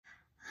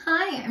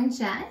Hi, I'm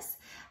Jess.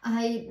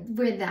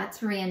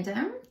 That's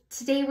random.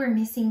 Today we're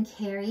missing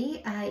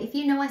Keri. If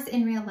you know us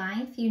in real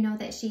life, you know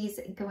that she's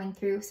going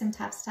through some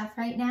tough stuff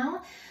right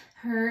now.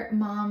 Her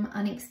mom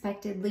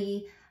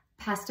unexpectedly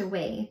passed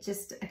away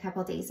just a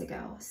couple days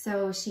ago.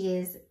 So she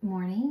is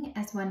mourning,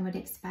 as one would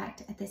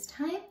expect at this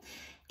time.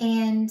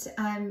 And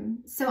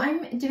so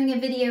I'm doing a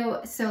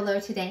video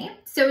solo today.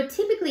 So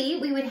typically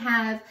we would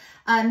have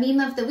a meme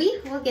of the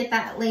week. We'll get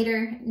that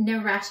later,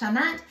 no rush on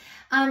that.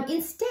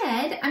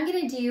 Instead, I'm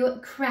gonna do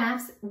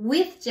crafts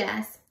with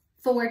Jess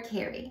for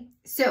Keri.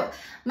 So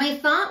my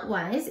thought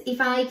was, if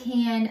I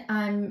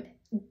can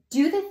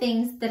do the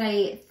things that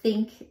I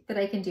think that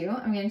I can do,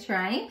 I'm gonna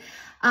try,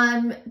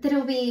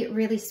 that'll be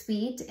really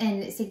sweet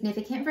and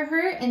significant for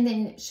her, and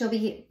then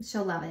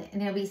she'll love it,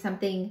 and it'll be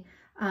something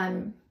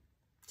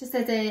just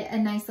as a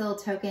nice little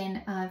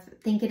token of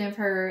thinking of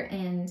her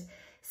and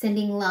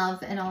sending love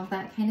and all of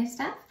that kind of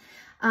stuff.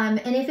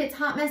 And if it's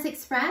Hot Mess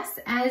Express,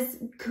 as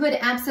could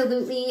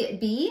absolutely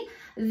be,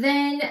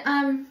 then,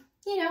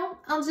 you know,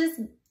 I'll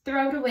just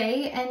throw it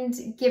away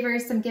and give her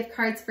some gift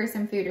cards for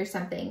some food or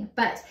something,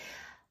 but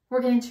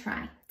we're gonna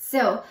try.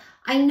 So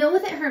I know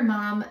that her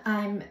mom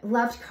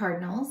loved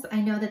cardinals.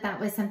 I know that that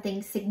was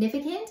something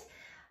significant.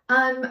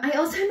 I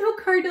also know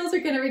cardinals are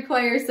going to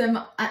require some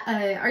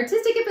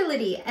artistic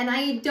ability, and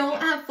I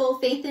don't have full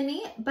faith in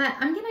me, but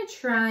I'm going to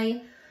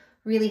try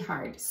really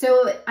hard.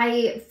 So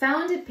I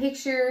found a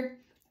picture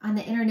on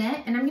the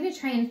internet, and I'm going to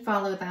try and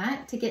follow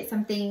that to get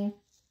something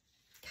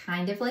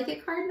kind of like a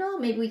cardinal.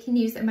 Maybe we can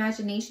use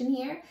imagination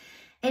here.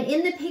 And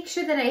in the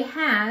picture that I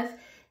have,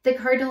 the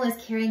cardinal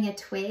is carrying a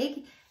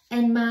twig,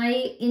 and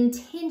my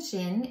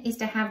intention is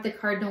to have the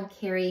cardinal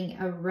carrying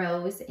a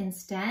rose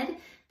instead,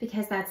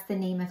 because that's the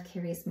name of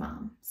Keri's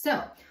mom.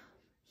 So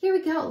here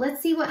we go.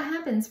 Let's see what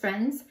happens,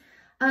 friends.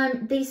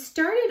 They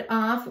started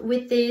off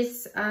with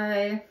this,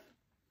 I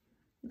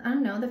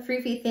don't know, the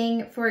froofy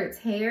thing for its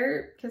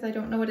hair, because I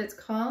don't know what it's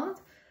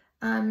called.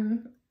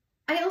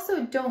 I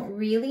also don't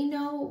really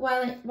know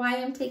why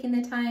I'm taking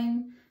the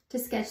time to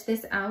sketch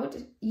this out.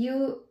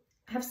 You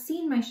have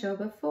seen my show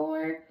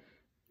before.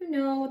 You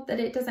know that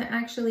it doesn't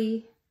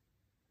actually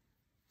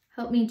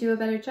help me do a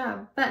better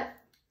job, but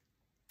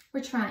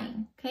we're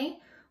trying, okay?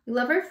 We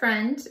love our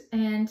friend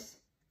and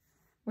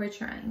we're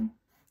trying.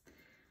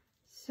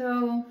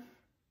 So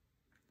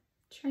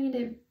trying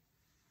to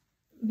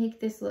make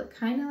this look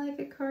kind of like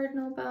a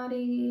cardinal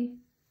body.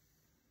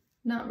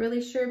 Not really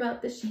sure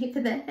about the shape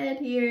of the head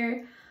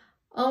here.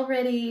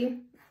 Already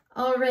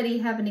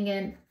having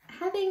an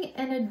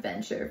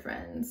adventure,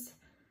 friends.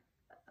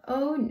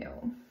 Oh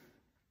no.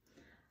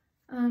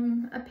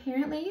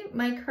 Apparently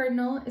my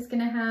cardinal is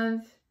gonna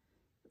have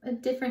a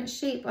different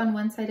shape on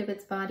one side of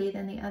its body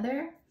than the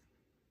other.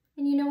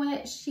 And you know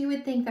what? She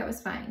would think that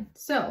was fine.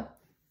 So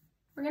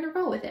we're gonna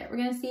roll with it. We're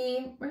gonna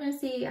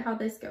see how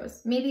this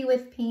goes. Maybe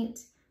with paint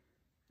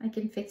I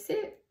can fix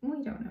it.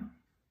 We don't know.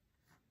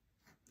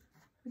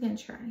 We're gonna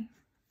try.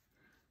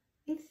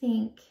 I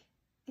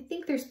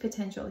think there's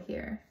potential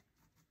here.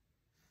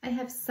 I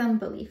have some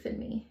belief in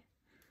me.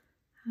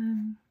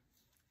 And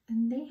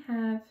they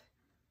have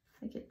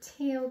like a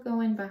tail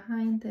going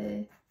behind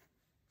the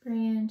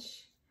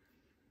branch.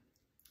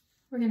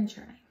 We're gonna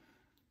try.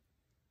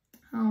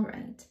 All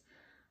right.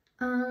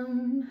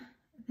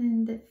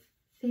 Then the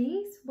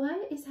face,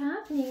 what is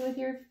happening with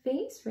your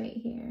face right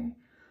here?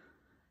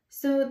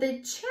 So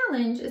the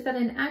challenge is that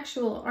an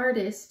actual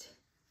artist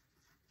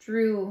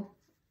drew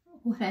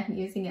what I'm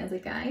using as a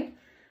guide.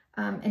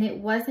 And it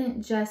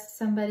wasn't just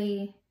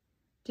somebody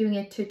doing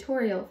a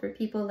tutorial for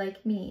people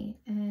like me.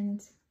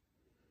 And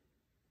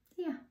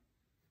yeah,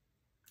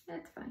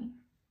 that's fine.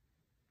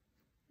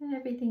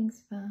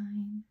 Everything's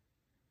fine.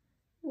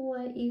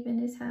 What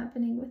even is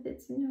happening with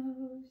its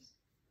nose?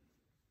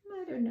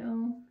 I don't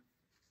know.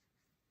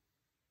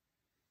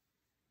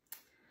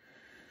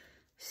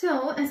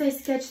 So as I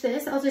sketch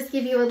this, I'll just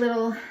give you a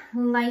little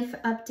life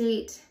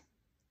update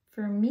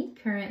for me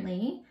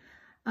currently.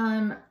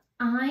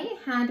 I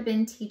had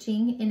been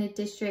teaching in a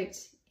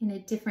district in a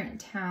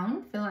different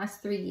town for the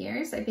last 3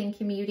 years. I've been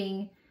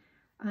commuting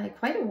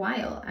quite a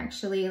while,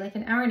 actually, like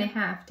an hour and a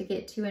half to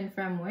get to and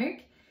from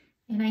work.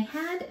 And I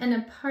had an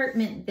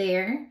apartment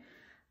there.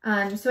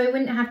 So I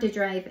wouldn't have to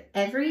drive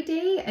every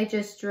day. I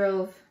just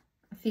drove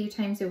a few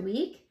times a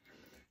week.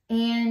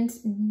 And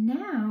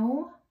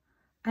now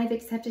I've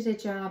accepted a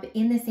job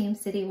in the same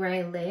city where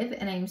I live,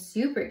 and I'm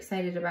super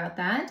excited about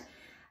that.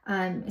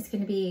 It's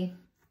going to be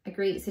a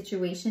great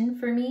situation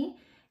for me.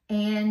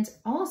 And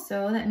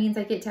also that means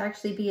I get to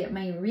actually be at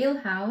my real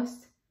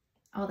house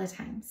all the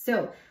time.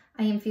 So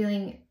I am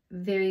feeling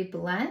very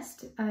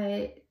blessed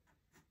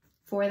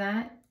for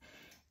that.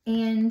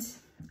 And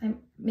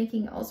I'm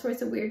making all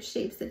sorts of weird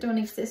shapes that don't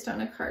exist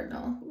on a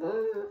cardinal.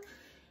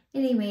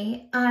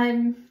 Anyway,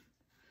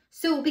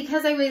 so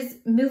because I was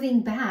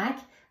moving back,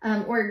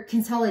 or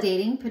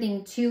consolidating,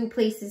 putting 2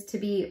 places to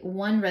be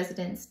 1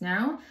 residence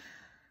now,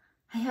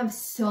 I have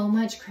so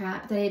much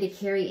crap that I had to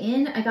carry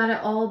in. I got it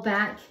all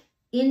back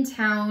in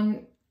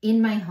town,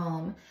 in my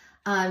home.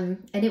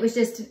 And it was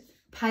just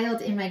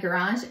piled in my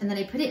garage, and then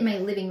I put it in my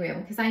living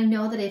room because I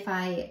know that if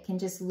I can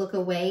just look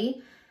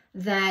away,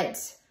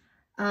 that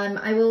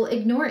I will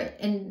ignore it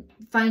and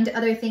find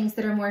other things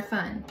that are more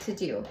fun to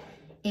do.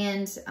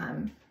 And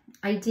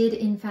I did,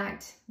 in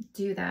fact,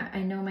 do that. I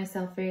know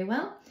myself very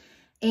well.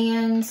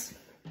 And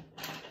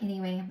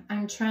anyway,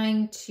 I'm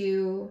trying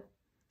to,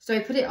 so I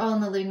put it all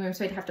in the living room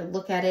so I'd have to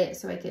look at it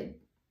so I could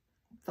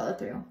follow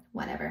through,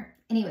 whatever.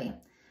 Anyway,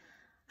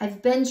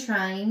 I've been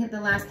trying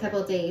the last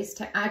couple of days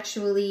to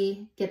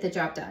actually get the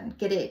job done,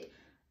 get it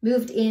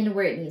moved in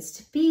where it needs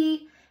to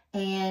be.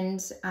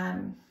 And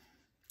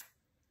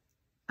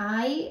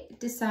I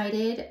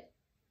decided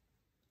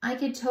I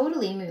could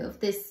totally move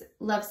this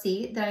love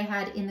seat that I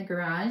had in the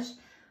garage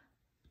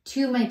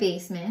to my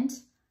basement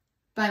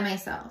by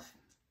myself.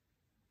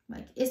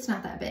 Like, it's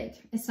not that big.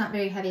 It's not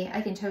very heavy.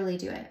 I can totally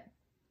do it.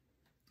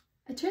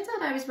 It turns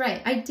out I was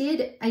right. I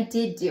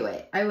did do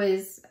it. I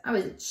was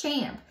a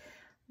champ.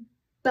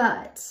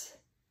 But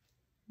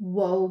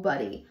whoa,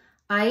 buddy.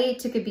 I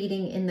took a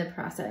beating in the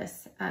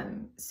process.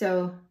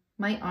 So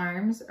my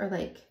arms are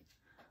like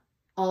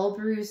all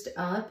bruised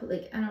up.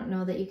 Like, I don't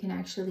know that you can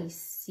actually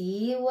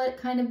see what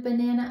kind of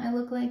banana I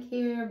look like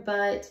here,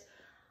 but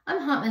I'm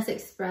Hot Mess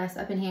Express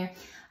up in here.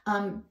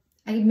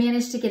 I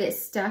managed to get it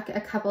stuck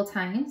a couple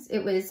times.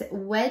 It was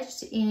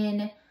wedged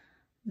in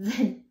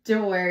the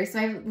door. So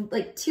I have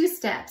like 2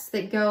 steps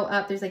that go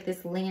up. There's like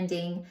this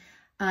landing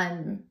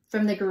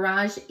from the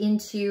garage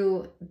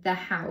into the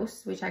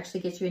house, which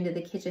actually gets you into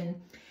the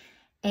kitchen.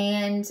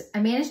 And I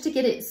managed to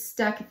get it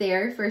stuck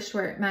there for a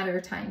short matter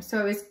of time. So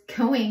I was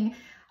going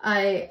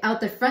out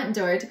the front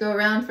door to go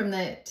around from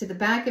to the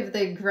back of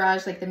the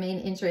garage, like the main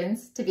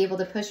entrance, to be able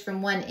to push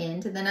from one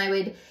end. And then I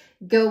would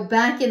go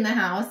back in the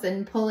house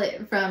and pull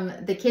it from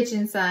the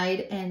kitchen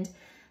side. And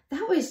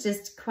that was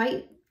just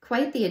quite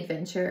the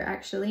adventure,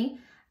 actually.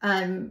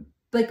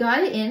 But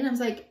got it in. I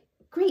was like,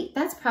 great,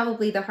 that's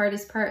probably the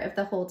hardest part of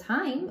the whole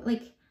time.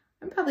 Like,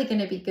 I'm probably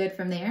going to be good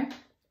from there.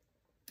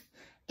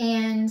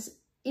 And,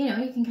 you know,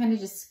 you can kind of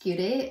just scoot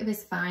it. It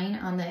was fine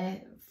on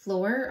the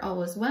floor, all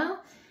was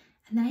well.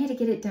 And then I had to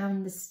get it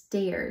down the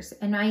stairs.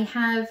 And I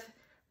have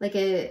like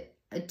a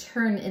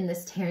turn in the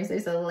stairs.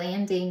 There's a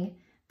landing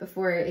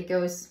before it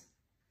goes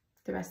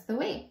the rest of the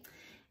way.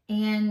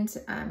 And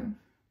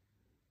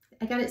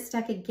I got it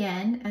stuck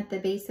again at the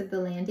base of the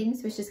landing.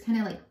 So it's just kind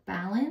of like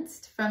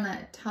balanced from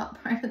that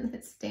top part of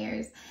the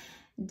stairs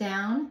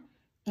down.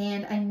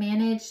 And I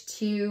managed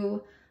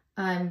to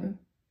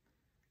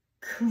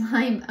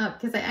climb up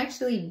because I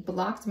actually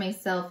blocked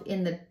myself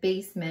in the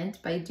basement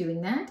by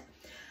doing that.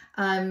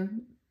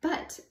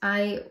 But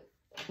I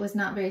was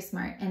not very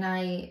smart, and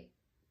I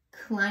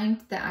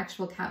climbed the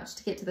actual couch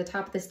to get to the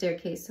top of the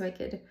staircase so I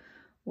could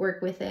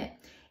work with it.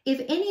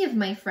 If any of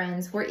my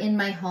friends were in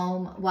my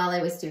home while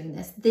I was doing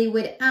this, they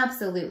would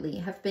absolutely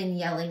have been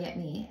yelling at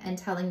me and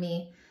telling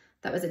me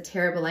that was a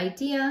terrible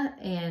idea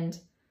and,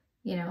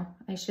 you know,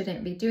 I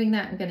shouldn't be doing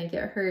that. I'm going to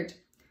get hurt.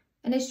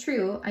 And it's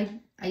true.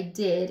 I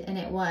did, and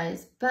it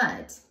was,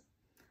 but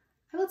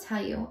I will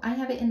tell you, I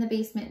have it in the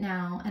basement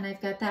now, and I've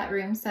got that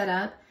room set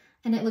up,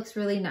 and it looks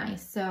really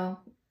nice. So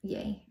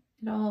yay,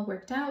 it all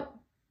worked out.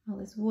 All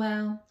is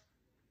well.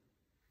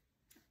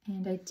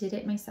 And I did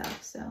it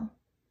myself. So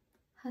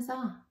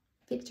huzzah,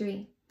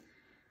 victory.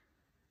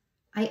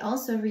 I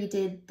also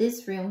redid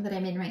this room that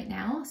I'm in right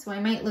now. So I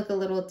might look a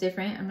little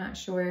different. I'm not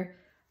sure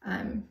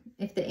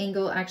if the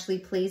angle actually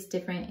plays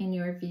different in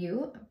your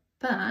view,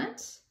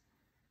 but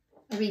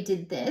I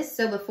redid this.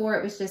 So before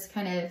it was just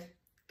kind of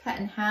cut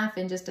in half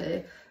and just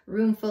a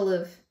room full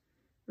of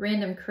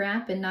random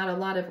crap and not a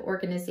lot of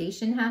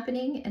organization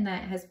happening. And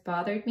that has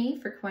bothered me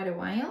for quite a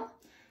while.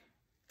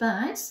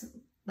 But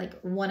like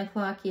 1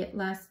 o'clock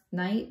last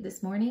night,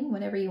 this morning,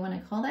 whatever you want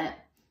to call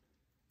that,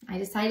 I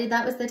decided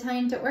that was the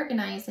time to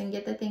organize and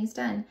get the things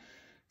done.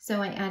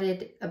 So I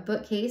added a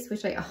bookcase,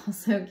 which I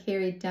also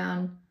carried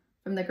down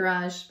from the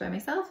garage by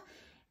myself,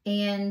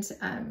 and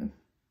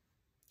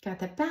got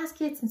the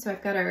baskets. And so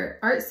I've got our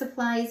art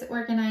supplies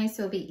organized,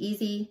 so it'll be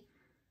easy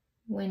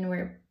when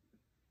we're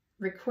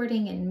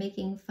recording and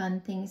making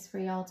fun things for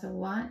y'all to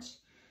watch.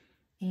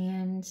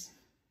 And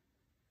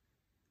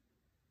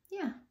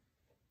yeah,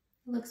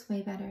 it looks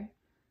way better.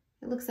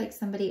 It looks like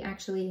somebody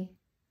actually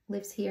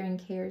lives here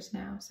and cares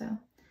now, so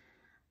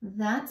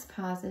that's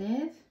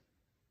positive.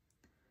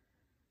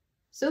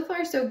 So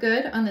far, so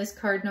good on this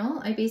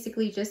cardinal. I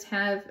basically just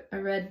have a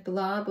red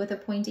blob with a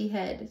pointy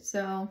head.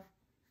 So,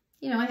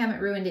 you know, I haven't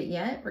ruined it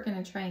yet. We're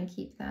going to try and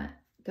keep that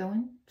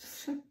going.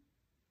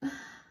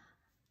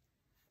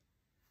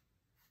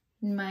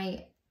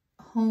 My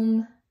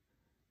home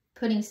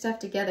putting stuff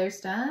together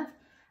stuff,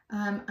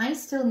 I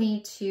still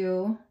need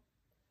to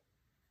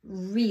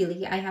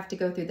I have to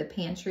go through the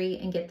pantry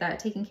and get that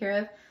taken care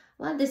of.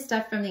 A lot of this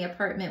stuff from the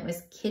apartment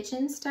was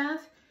kitchen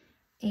stuff,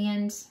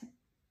 and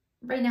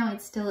right now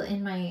it's still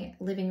in my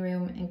living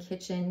room and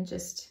kitchen,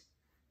 just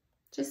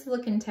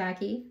looking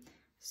tacky.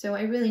 So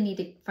I really need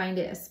to find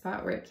it a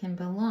spot where it can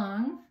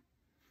belong.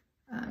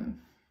 I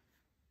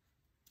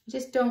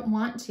just don't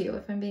want to,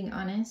 if I'm being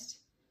honest.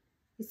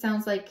 It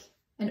sounds like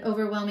an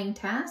overwhelming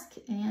task,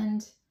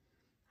 and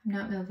I'm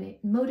not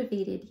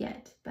motivated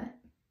yet, but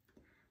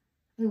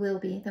I will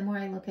be. The more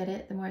I look at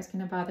it, the more it's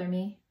going to bother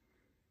me,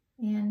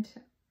 and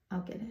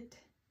I'll get it.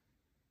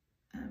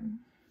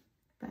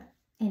 But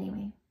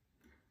anyway,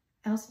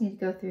 I also need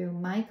to go through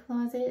my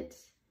closet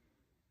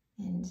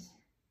and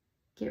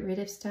get rid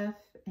of stuff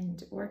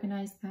and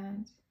organize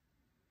that.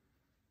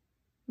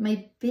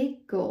 My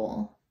big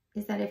goal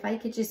is that if I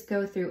could just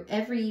go through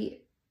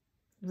every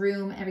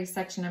room, every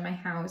section of my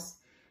house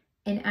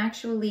and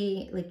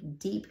actually like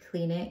deep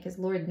clean it, because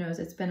Lord knows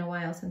it's been a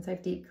while since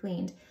I've deep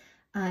cleaned,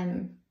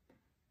 and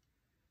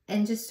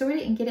just sort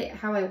it and get it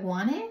how I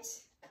want it,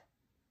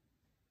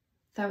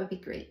 that would be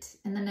great.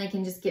 And then I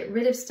can just get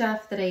rid of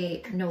stuff that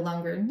I no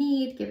longer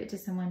need, give it to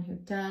someone who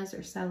does,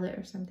 or sell it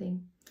or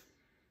something.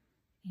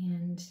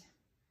 And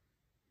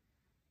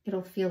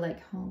it'll feel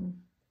like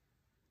home.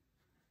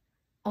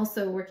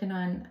 Also working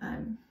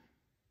on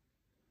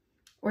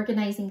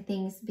organizing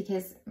things,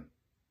 because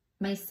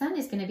my son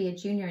is going to be a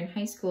junior in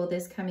high school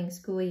this coming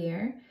school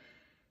year.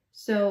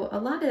 So a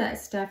lot of that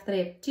stuff that I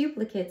have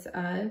duplicates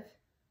of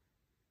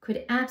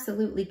could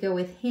absolutely go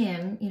with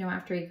him, you know,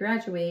 after he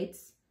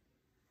graduates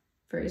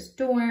for his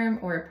dorm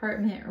or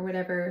apartment or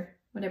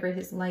whatever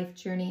his life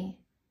journey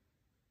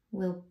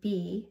will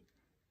be.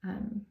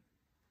 Then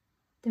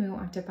we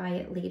won't have to buy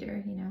it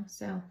later, you know.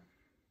 So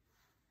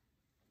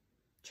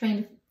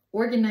trying to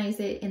organize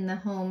it in the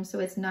home so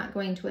it's not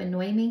going to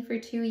annoy me for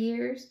 2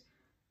 years,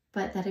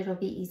 but that it'll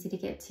be easy to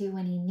get to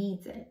when he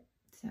needs it.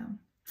 So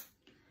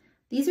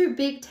these are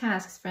big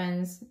tasks,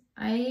 friends.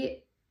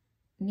 I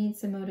need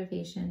some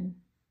motivation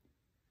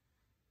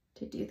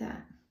to do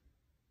that.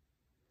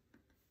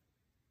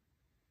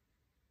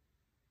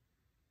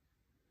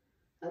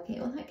 Okay,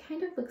 well, that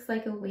kind of looks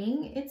like a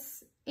wing.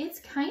 It's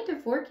kind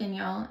of working,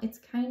 y'all. It's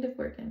kind of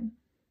working.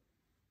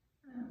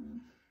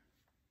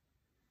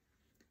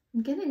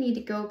 I'm gonna need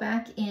to go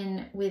back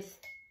in with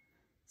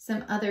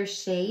some other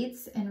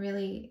shades and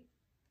really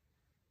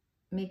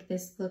make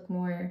this look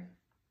more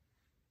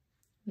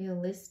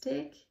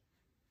realistic.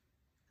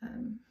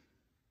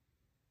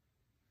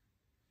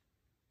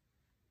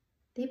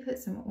 They put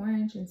some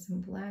orange and some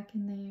black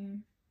in there.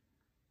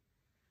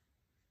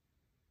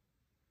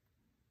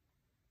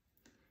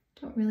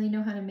 Don't really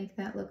know how to make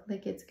that look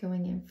like it's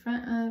going in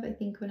front of. I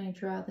think when I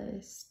draw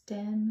the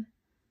stem,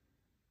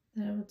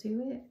 that'll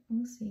do it.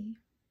 We'll see.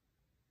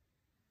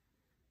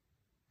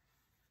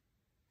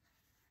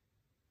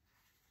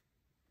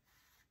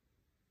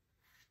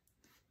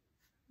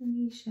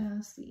 We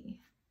shall see.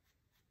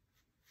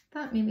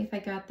 Thought maybe if I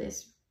got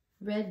this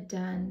red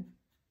done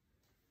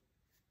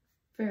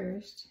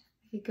first,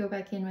 I could go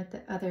back in with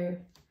the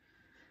other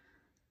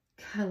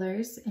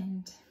colors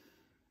and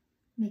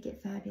make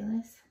it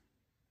fabulous.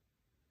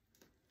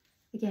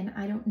 Again,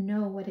 I don't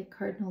know what a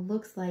cardinal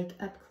looks like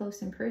up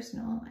close and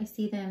personal. I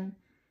see them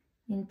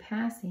in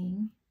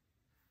passing.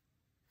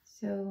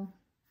 So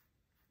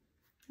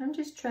I'm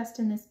just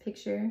trusting this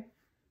picture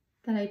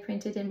that I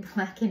printed in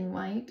black and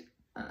white.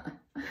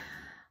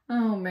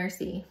 Oh,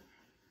 mercy.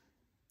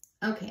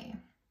 Okay,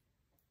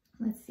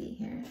 let's see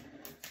here.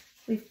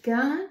 We've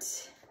got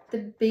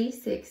the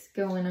basics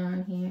going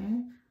on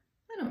here.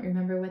 I don't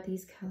remember what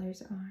these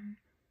colors are.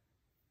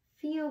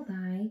 Feel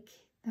like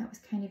that was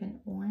kind of an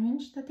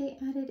orange that they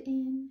added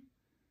in.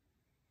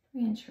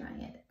 We're gonna try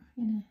it.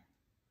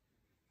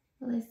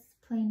 Will this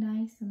play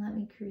nice and let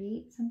me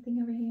create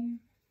something over here?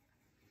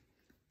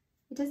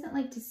 It doesn't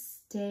like to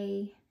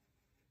stay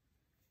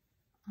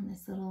on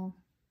this little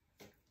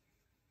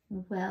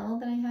well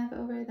that I have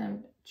over that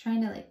I'm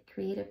trying to like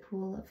create a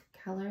pool of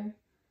color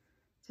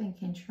so I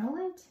can control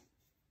it.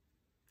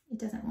 It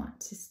doesn't want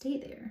to stay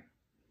there.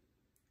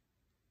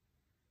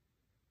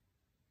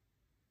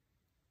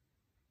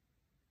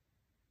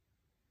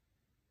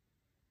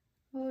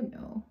 Oh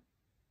no.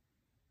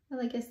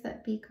 Well, I guess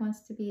that beak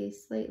wants to be a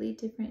slightly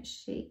different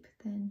shape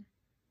than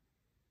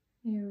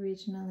I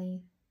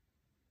originally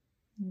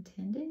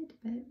intended,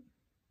 but I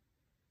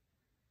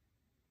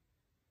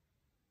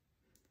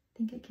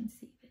think I can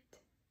save it.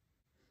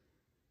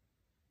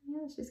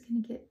 Yeah, it's just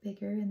going to get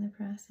bigger in the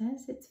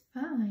process. It's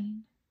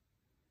fine.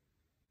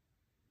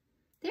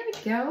 There we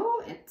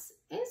go.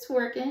 It's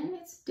working.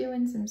 It's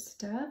doing some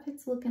stuff.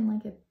 It's looking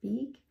like a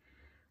beak.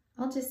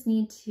 I'll just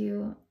need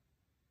to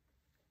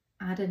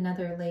add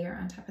another layer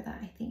on top of that,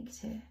 I think,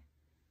 to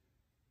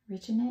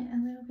richen it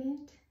a little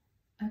bit.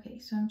 Okay,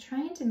 so I'm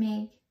trying to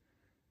make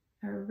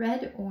a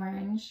red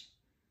orange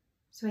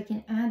so I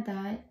can add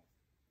that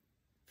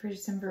for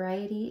some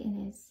variety in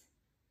his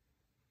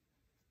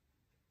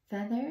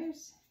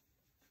feathers.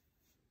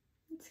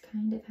 It's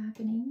kind of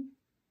happening.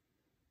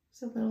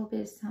 There's a little bit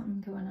of something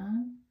going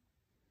on.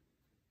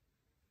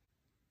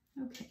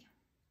 Okay.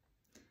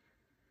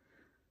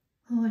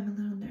 Oh, I'm a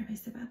little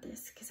nervous about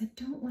this because I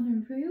don't want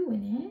to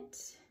ruin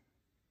it.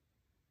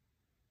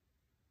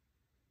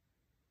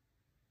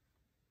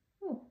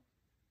 Oh,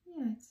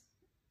 yeah,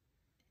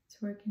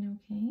 it's working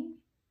okay.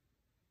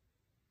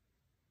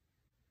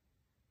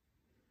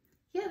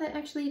 Yeah, that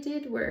actually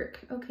did work.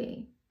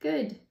 Okay,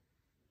 good.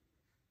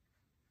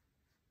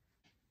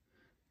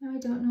 Now I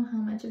don't know how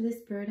much of this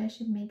bird I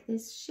should make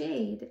this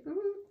shade.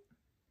 Ooh.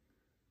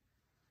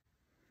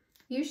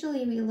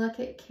 Usually we look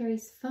at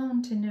Keri's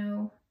phone to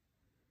know,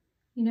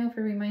 you know,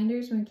 for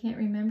reminders when we can't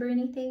remember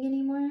anything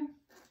anymore.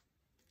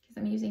 Because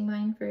I'm using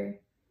mine for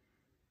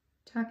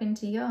talking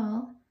to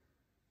y'all.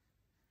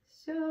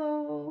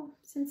 So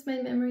since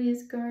my memory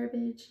is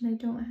garbage and I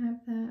don't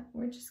have that,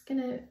 we're just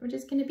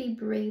gonna be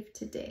brave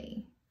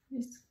today.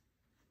 We're just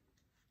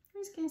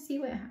gonna see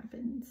what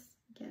happens,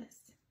 I guess.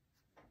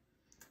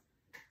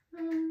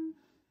 I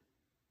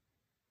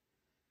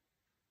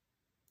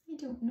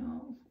don't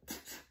know.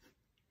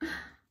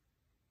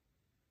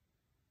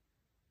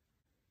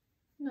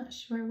 Not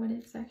sure what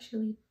it's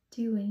actually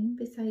doing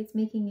besides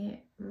making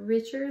it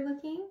richer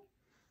looking.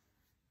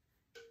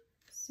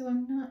 So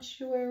I'm not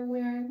sure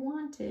where I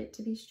want it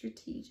to be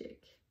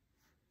strategic.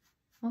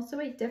 Also,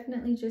 I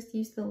definitely just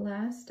used the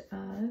last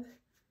of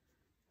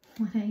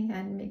what I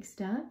had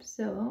mixed up.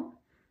 So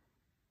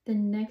the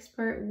next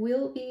part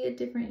will be a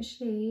different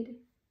shade,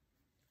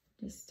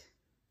 just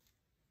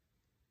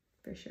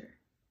for sure.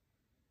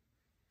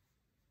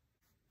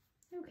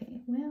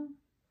 Okay, well,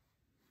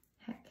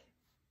 heck.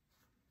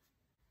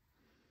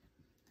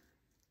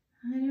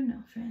 I don't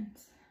know,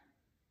 friends.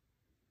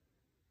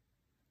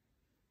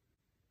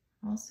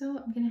 Also,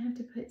 I'm gonna have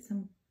to put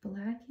some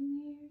black in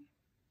there.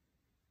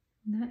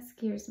 And that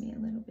scares me a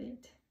little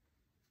bit.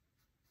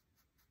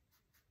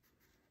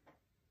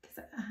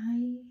 Because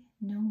I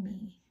know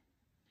me.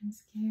 I'm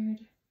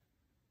scared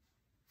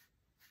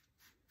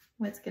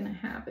what's gonna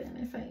happen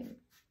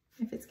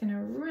if it's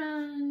gonna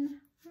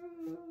run.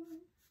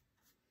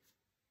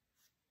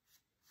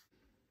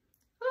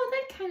 Oh,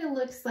 that kind of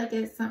looks like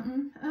it's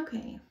something.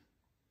 Okay.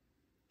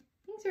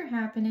 Things are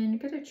happening.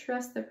 Gotta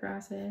trust the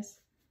process.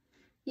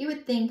 You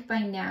would think by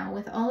now,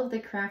 with all of the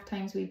craft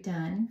times we've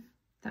done,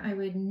 that I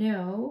would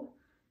know.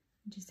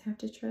 You just have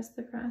to trust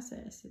the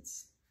process.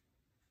 It's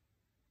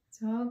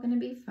all gonna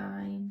be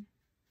fine.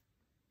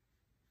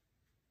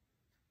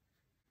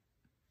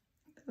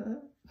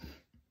 Oh.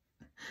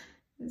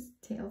 This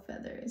tail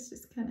feather is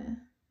just kind of,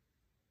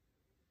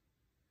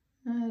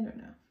 I don't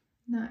know,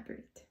 not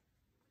great.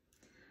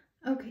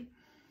 Okay.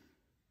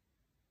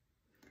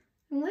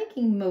 I'm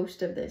liking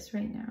most of this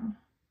right now.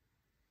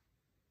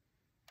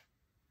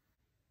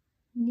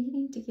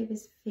 Needing to give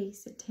his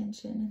face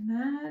attention, and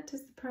that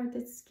is the part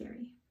that's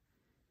scary.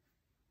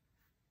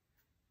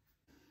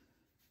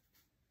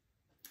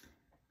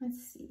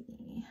 Let's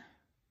see.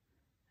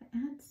 If I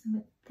add some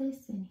of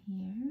this in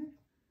here,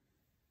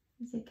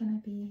 is it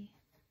gonna be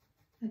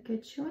a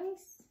good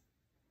choice?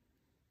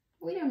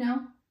 We don't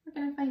know. We're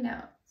gonna find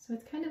out. So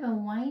it's kind of a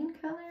wine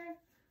color,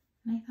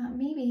 and I thought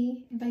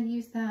maybe if I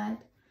use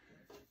that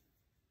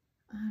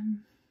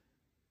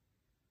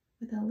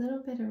with a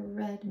little bit of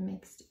red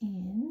mixed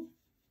in,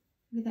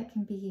 maybe that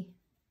can be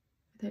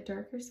the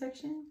darker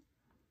section.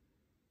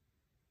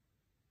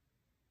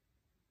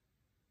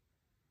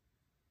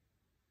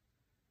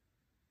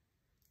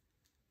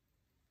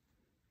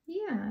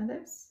 Yeah,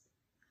 that's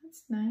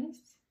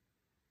nice.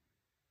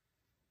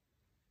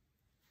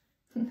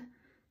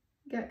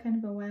 Got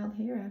kind of a wild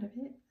hair out of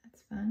it.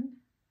 That's fun.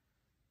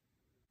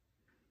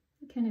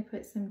 I kind of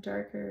put some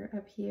darker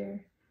up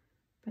here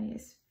by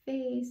his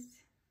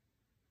face.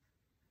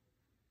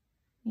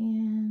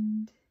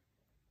 And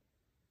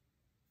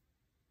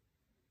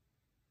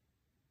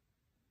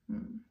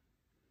kind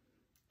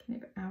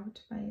of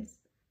out by his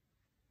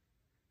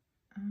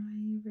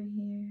eye over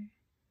here.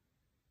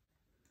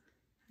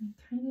 And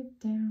kind of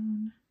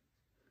down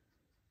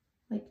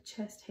like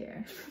chest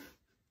hair.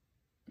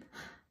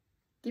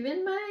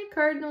 Giving my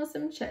cardinal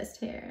some chest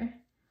hair.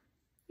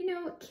 You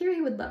know,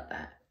 Keri would love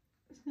that.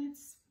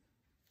 That's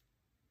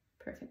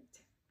perfect.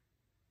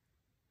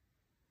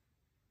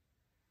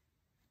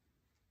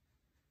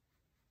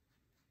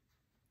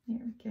 There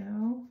we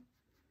go.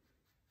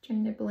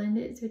 Trying to blend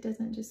it so it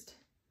doesn't just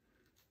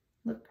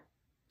look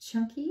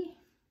chunky.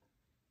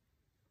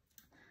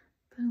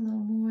 Put a little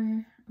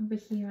more over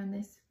here on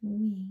this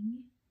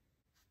wing.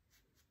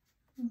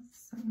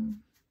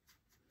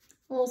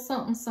 A little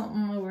something,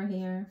 something over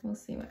here. We'll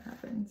see what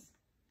happens.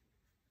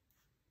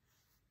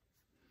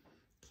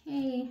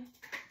 Okay,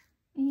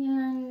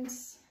 and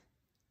just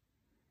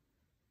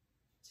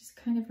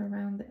kind of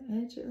around the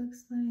edge it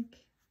looks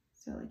like.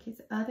 So like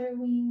his other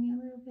wing a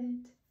little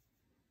bit.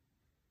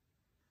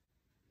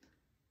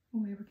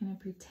 Where we're gonna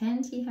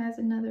pretend he has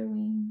another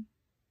wing.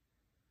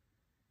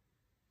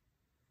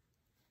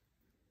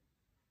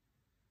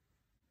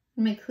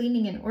 In my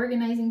cleaning and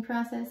organizing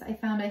process, I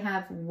found I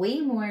have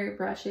way more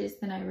brushes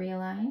than I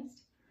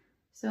realized.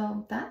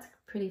 So that's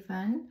pretty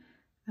fun.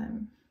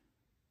 And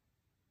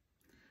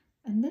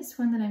this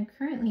one that I'm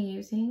currently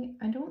using,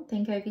 I don't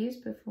think I've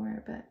used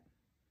before, but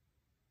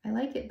I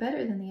like it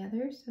better than the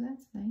others, so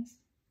that's nice.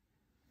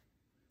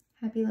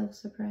 Happy little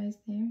surprise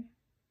there.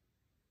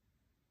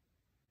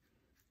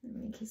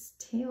 Make his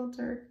tail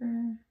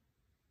darker.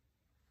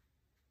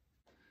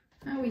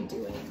 How are we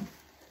doing?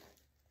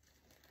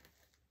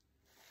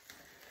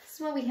 This is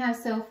what we have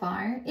so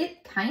far.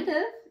 It kind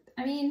of,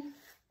 I mean,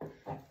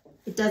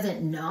 It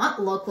doesn't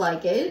not look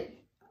like it.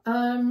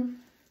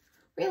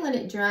 We're gonna let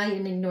it dry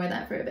and ignore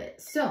that for a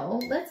bit. So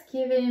let's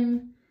give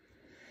him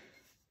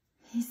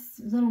his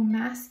little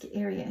mask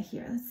area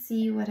here. Let's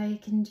see what I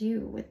can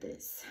do with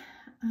this.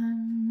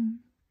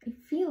 I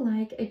feel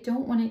like I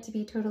don't want it to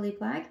be totally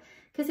black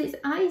because his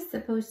eye's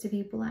supposed to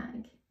be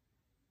black.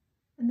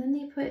 And then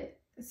they put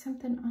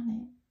something on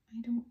it.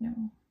 I don't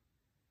know.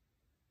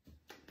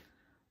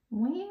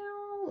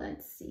 Well,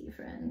 let's see,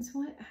 friends,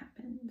 what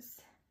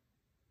happens?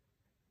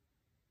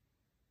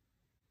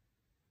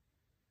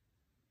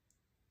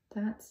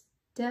 That's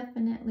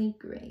definitely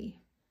gray.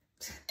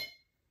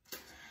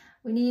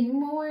 We need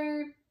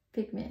more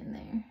pigment in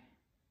there.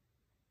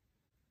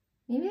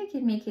 Maybe I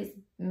could make his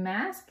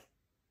mask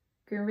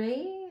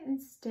gray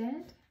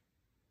instead.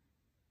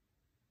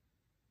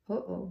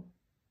 Uh-oh.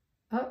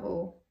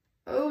 Uh-oh.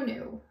 Oh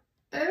no.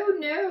 Oh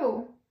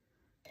no.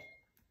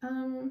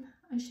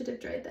 I should have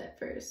dried that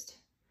first.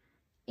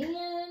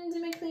 And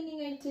in my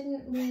cleaning, I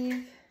didn't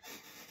leave.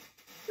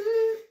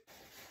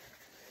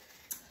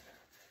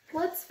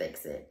 Let's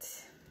fix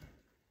it.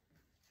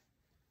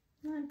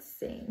 Let's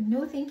see.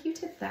 No thank you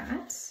to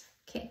that.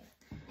 Okay.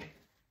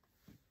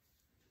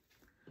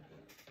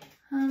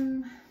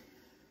 I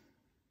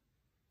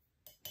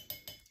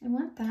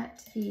want that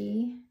to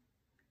be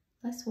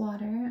less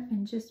water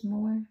and just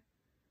more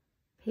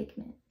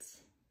pigment.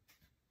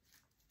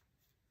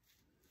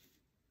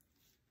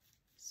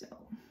 So,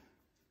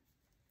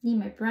 need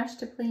my brush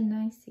to play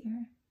nice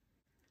here.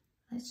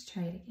 Let's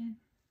try it again.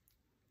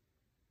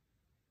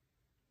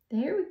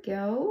 There we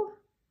go.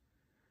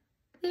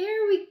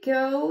 There we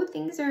go.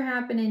 Things are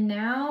happening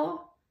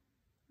now.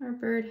 Our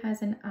bird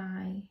has an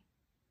eye.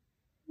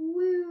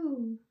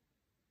 Woo!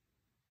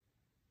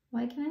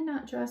 Why can I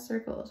not draw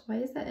circles? Why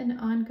is that an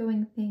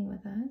ongoing thing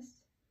with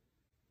us?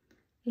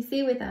 I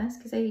say with us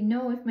because I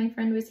know if my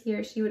friend was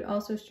here, she would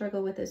also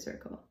struggle with a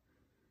circle.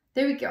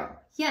 There we go.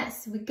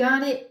 Yes, we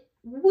got it.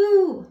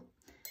 Woo!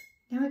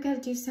 Now I've got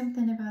to do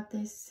something about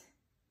this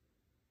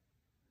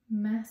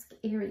mask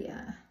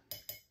area.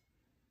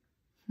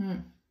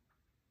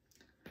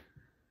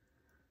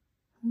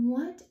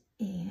 What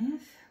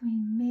if we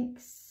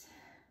mix?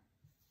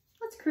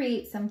 Let's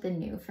create something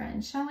new,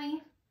 friends, shall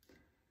we?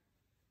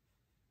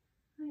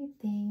 I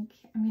think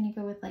I'm going to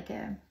go with like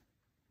a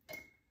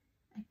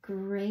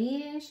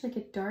grayish, like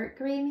a dark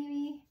gray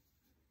maybe.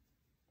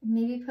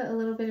 Maybe put a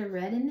little bit of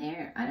red in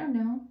there. I don't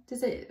know.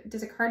 Does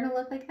a cardinal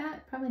look like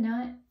that? Probably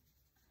not.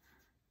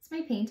 It's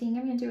my painting.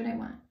 I'm going to do what I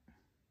want.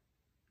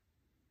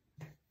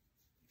 I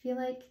feel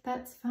like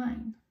that's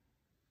fine.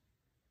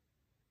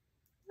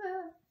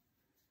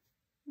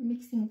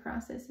 Mixing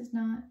process is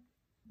not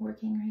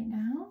working right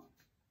now.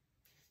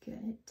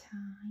 Good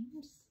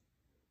times.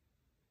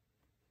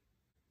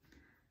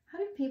 How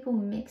do people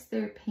mix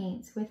their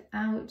paints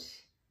without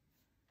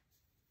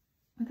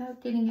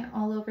getting it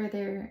all over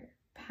their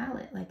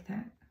palette like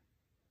that?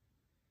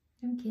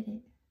 I don't get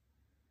it.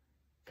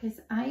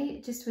 Because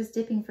I just was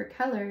dipping for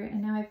color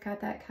and now I've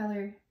got that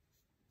color,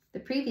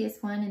 the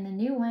previous one and the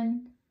new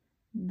one.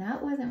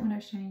 That wasn't what I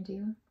was trying to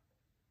do.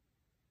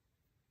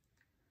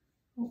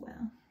 Oh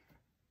well.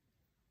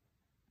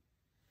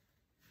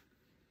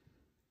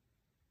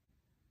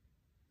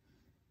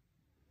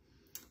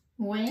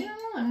 Well,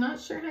 I'm not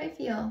sure how I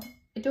feel.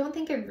 I don't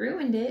think I've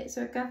ruined it,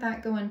 so I've got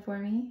that going for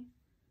me.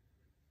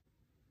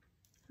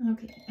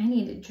 Okay, I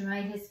need to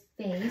dry his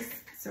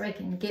face so I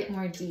can get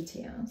more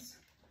details.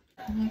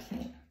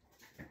 Okay.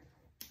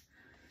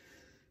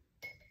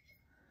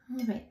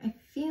 All right, I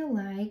feel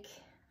like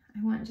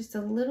I want just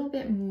a little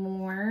bit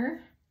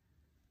more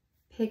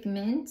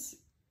pigment,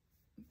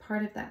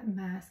 part of that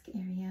mask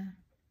area.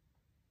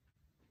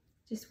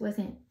 Just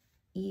wasn't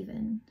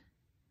even.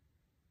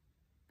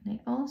 And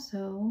I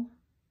also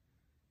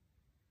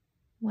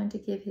want to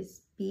give his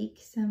beak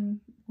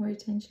some more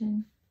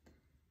attention.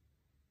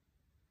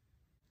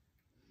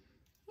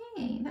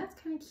 Hey, that's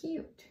kind of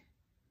cute.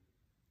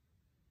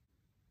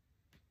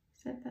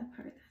 Except that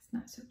part, that's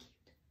not so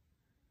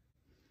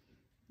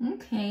cute.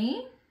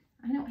 Okay,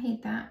 I don't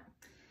hate that.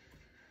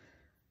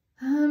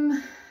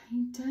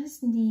 He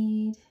does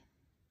need,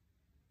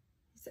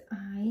 his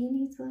eye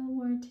needs a little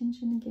more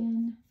attention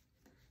again.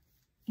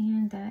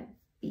 And that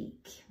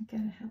beak, we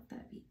gotta help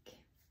that beak.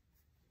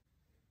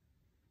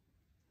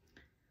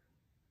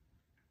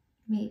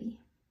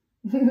 Maybe.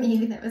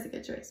 Maybe that was a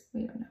good choice.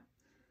 We don't know.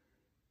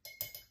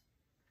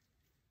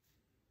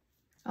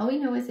 All we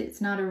know is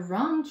it's not a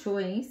wrong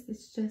choice.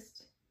 It's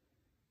just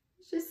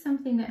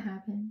something that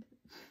happened.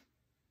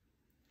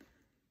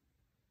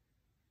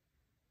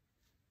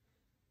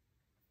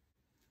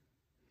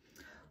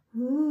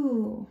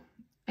 Ooh,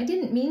 I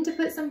didn't mean to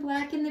put some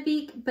black in the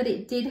beak, but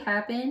it did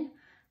happen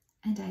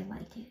and I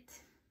like it.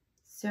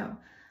 So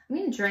I'm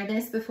going to dry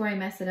this before I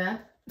mess it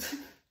up.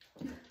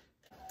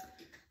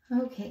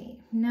 Okay,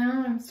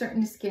 now I'm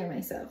starting to scare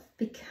myself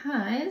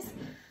because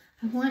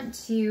I want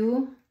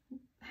to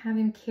have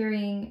him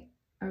carrying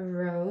a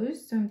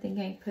rose. So I'm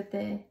thinking I put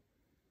the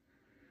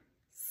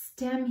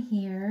stem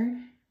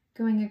here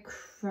going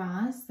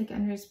across like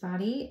under his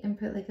body and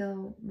put like a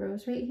little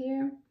rose right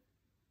here.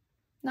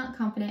 Not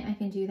confident I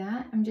can do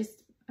that. I'm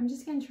just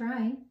gonna try.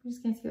 I'm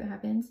just gonna see what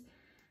happens.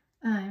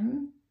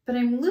 But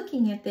I'm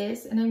looking at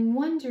this and I'm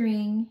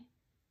wondering,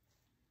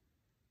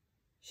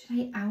 should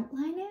I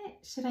outline it?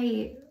 Should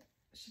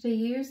I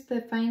use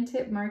the fine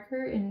tip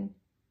marker and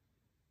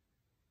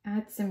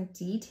add some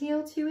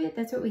detail to it?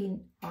 That's what we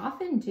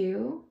often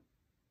do.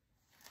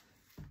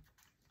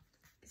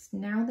 Is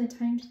now the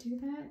time to do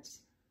that?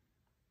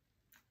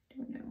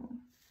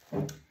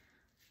 I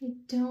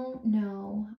don't know.